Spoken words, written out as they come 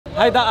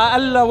هيدا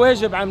أقل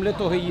واجب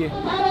عملته هي.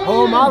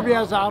 هو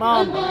مافيا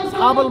زعران،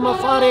 أصحاب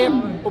المصارف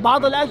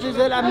وبعض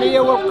الأجهزة الأمنية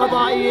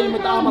والقضائية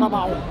المتآمرة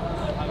معه.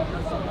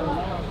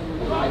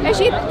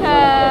 اجيت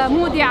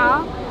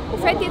مودعة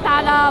وفاتت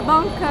على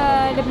بنك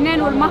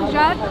لبنان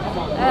والمهجر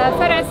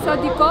فرع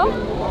السوديكو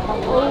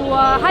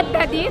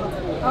وهددت،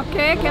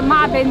 اوكي، كان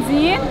معها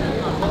بنزين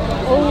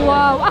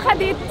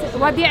واخذت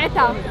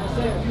وديعتها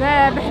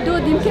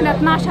بحدود يمكن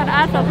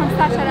 12,000 ل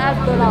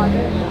 15,000 دولار،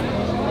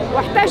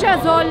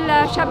 واحتجزوا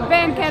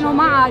الشابين كانوا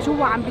معها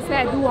جوا عم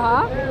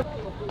بيساعدوها.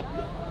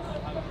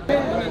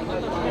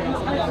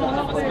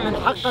 من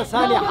حق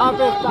سالي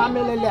حافظ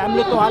تعمل اللي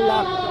عملته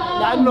هلا،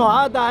 لانه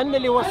هذا هن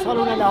اللي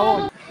وصلونا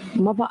لهون.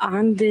 ما بقى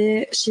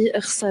عندي شيء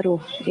اخسره،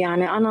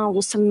 يعني انا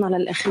وصلنا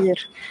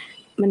للاخير.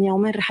 من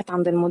يومين رحت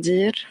عند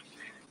المدير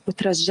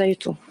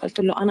وترجيته، قلت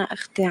له انا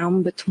اختي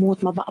عم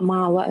بتموت، ما بقى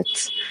معها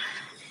وقت.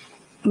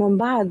 من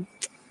بعد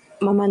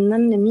ما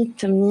منني 100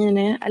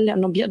 تمنينه قال لي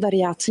انه بيقدر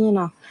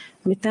يعطينا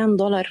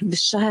 $200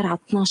 بالشهر على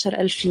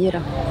 12,000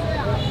 ليره.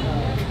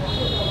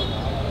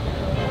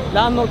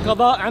 لأنه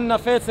القضاء عندنا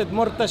فاسد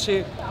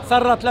مرتشي،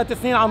 صار 3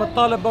 سنين عم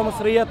تطالب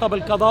بمصرياتها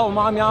بالقضاء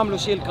وما عم يعملوا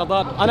شيء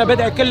القضاء. أنا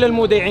بدعي كل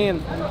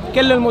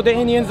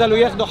المودعين ينزلوا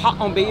ياخذوا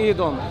حقهم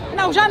بإيدهم.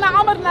 احنا وجانا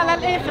عمرنا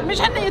للآخر،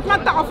 مش هن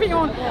يتمتعوا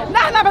فيهم،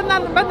 نحن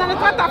بدنا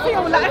نتمتع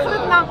فيهم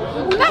لآخرتنا،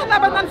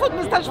 ونحن بدنا نفوت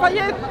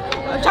مستشفيات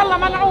إن شاء الله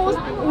ما نعوز،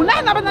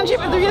 ونحن بدنا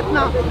نجيب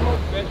أدويتنا.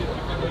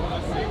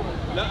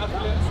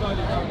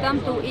 تم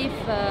توقيف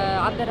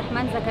عبد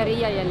الرحمن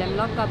زكريا يلي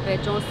ملقب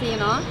جون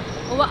سينا،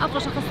 ووقفوا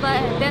شخص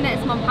ثاني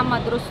اسمه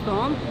محمد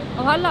رستم،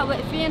 وهلا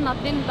واقفين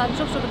ناطرين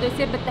نشوف شو بده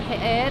يصير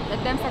بالتحقيقات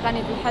قدام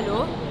ثكنة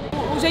الحلو.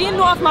 وجايين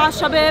نوقف مع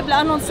الشباب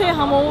لانهم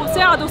ساهموا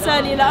وساعدوا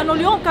سالي، لانه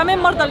اليوم كمان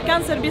مرضى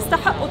الكانسر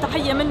بيستحقوا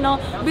تحيه منا،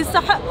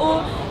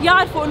 بيستحقوا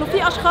يعرفوا انه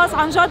في اشخاص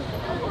عن جد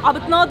عم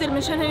بتناضل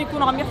مشان هن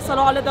يكونوا عم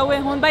يحصلوا على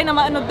دواهم،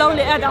 بينما انه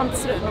الدوله قاعده عم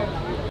تسرقنا.